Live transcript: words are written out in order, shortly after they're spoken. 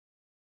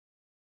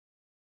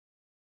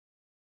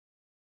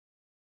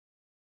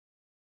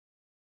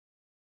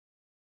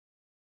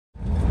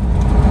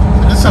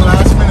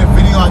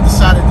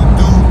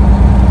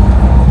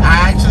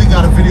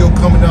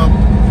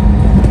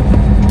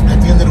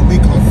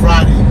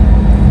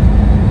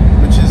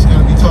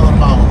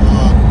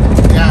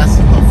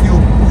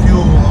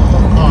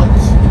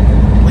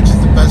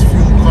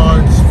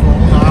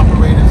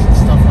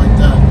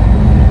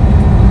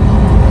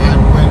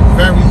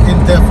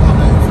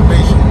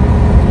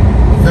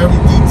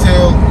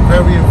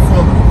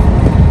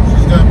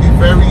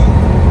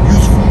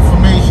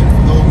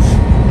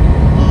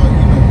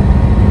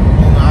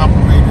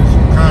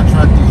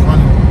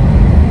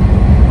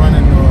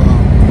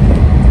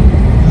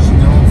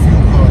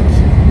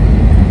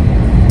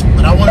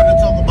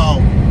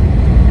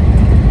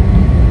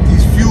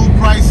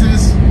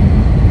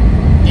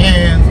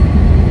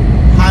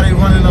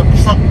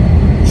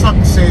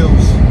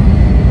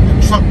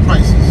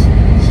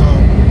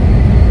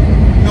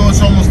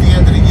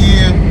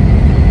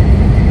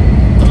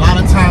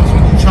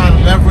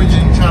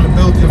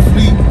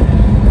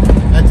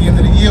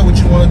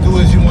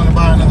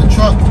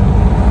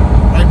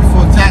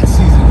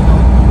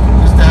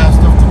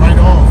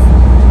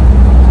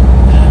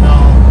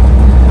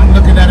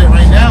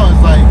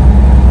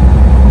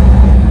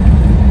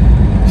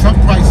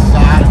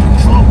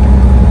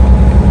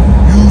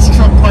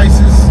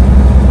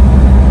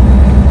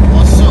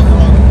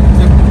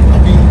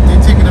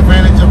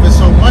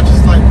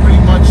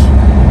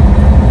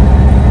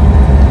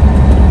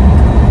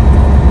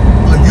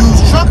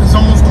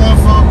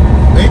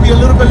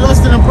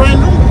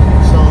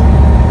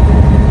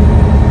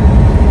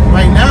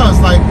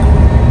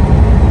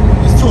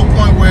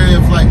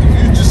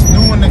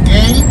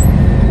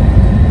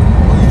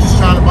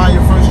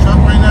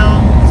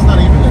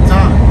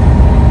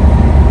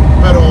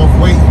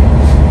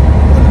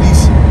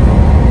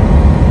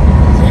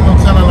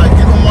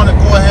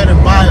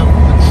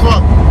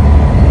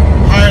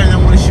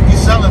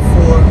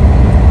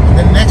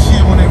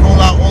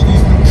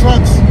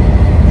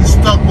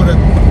up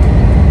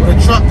with a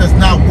truck that's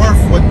not worth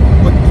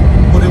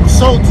what it was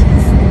sold to you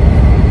for.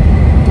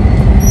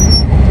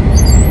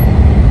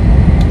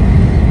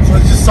 So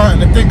it's just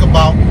something to think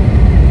about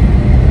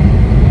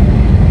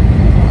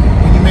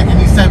when you're making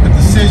these type of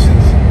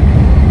decisions.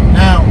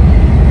 Now,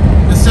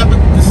 the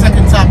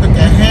second topic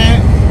at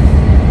hand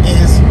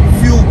is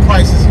fuel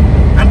prices.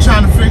 I'm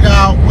trying to figure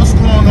out what's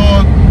going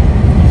on.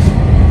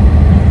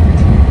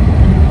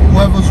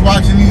 Whoever's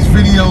watching these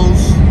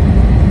videos,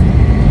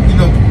 you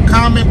know,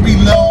 comment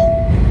below.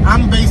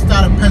 I'm based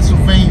out of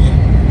Pennsylvania.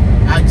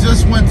 I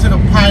just went to the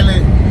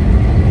pilot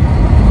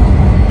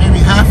maybe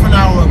half an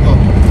hour ago,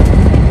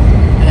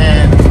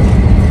 and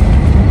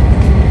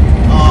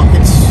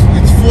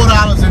it's $4.20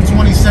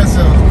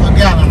 a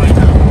gallon right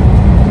now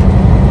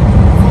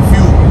for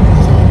fuel.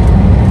 So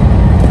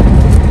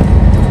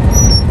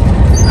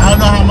I don't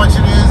know how much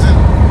it is, and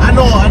I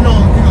know, you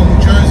know, New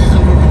Jersey's a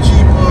little bit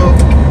cheaper.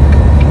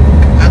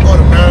 I go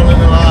to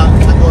Maryland a lot.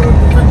 I go to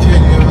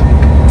Virginia,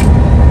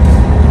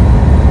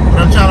 but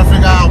I'm trying to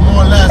figure out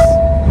more or less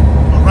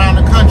around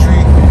the country.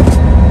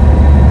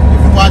 If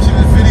you're watching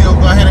this video,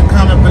 go ahead and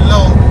comment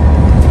below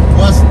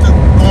what's the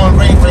going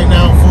rate right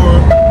now for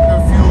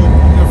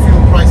your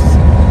fuel prices.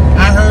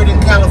 I heard in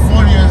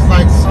California it's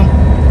like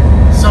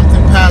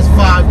something past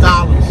 $5,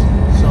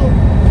 so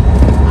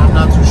I'm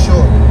not too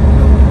sure.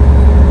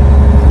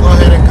 Go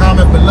ahead and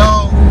comment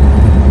below.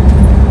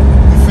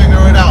 We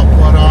figure it out.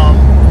 But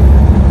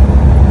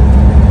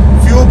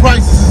fuel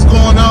prices is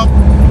going up,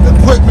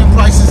 equipment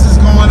prices is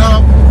going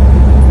up,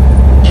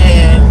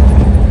 and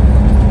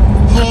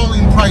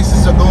hauling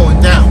prices are going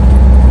down.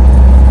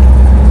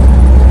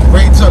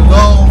 Rates are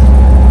low.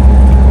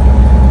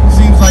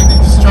 Seems like they're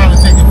just trying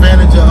to take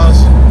advantage of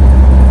us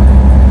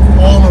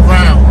all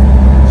around.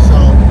 So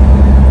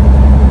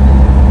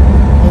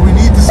what we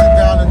need to sit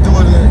down and do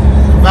is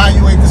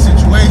evaluate the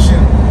situation.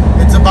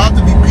 It's about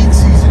to be peak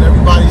season.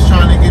 Everybody's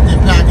trying to get their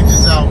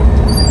packages out.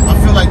 I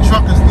feel like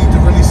truckers need to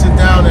really sit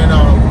down and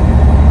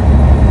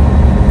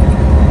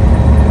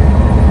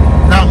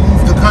not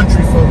move the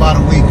country for about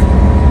a week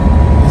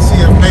and see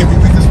if maybe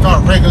we can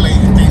start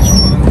regulating things for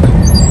a little bit.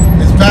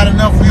 It's bad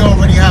enough we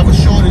already have a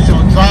shortage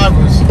on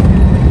drivers,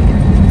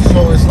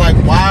 so it's like,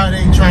 why are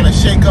they trying to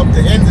shake up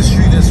the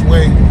industry this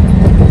way,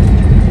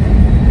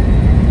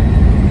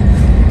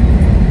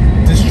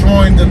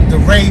 destroying the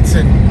rates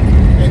and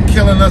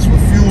killing us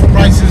with fuel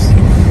prices?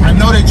 I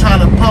know they're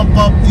trying to pump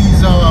up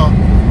these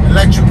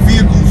electric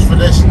vehicles for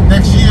this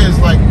next year. It's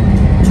like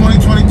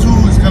 2022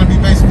 is going to be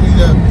basically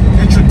the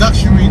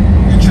introductory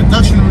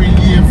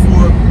year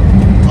for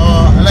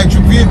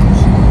electric vehicles.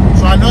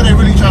 So I know they're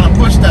really trying to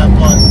push that,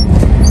 but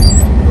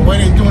the way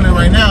they're doing it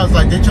right now is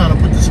like they're trying to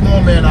put the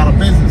small man out of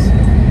business,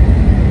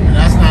 and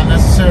that's not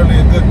necessarily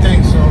a good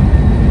thing. So,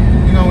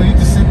 you know, we need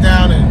to sit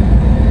down and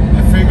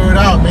figure it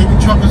out. Maybe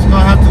truckers is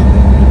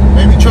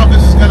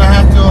gonna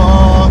have to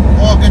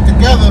all get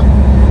together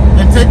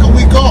and take a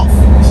week off,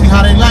 see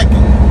how they like it,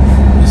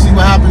 and see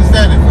what happens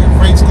then.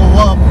 If rates go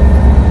up,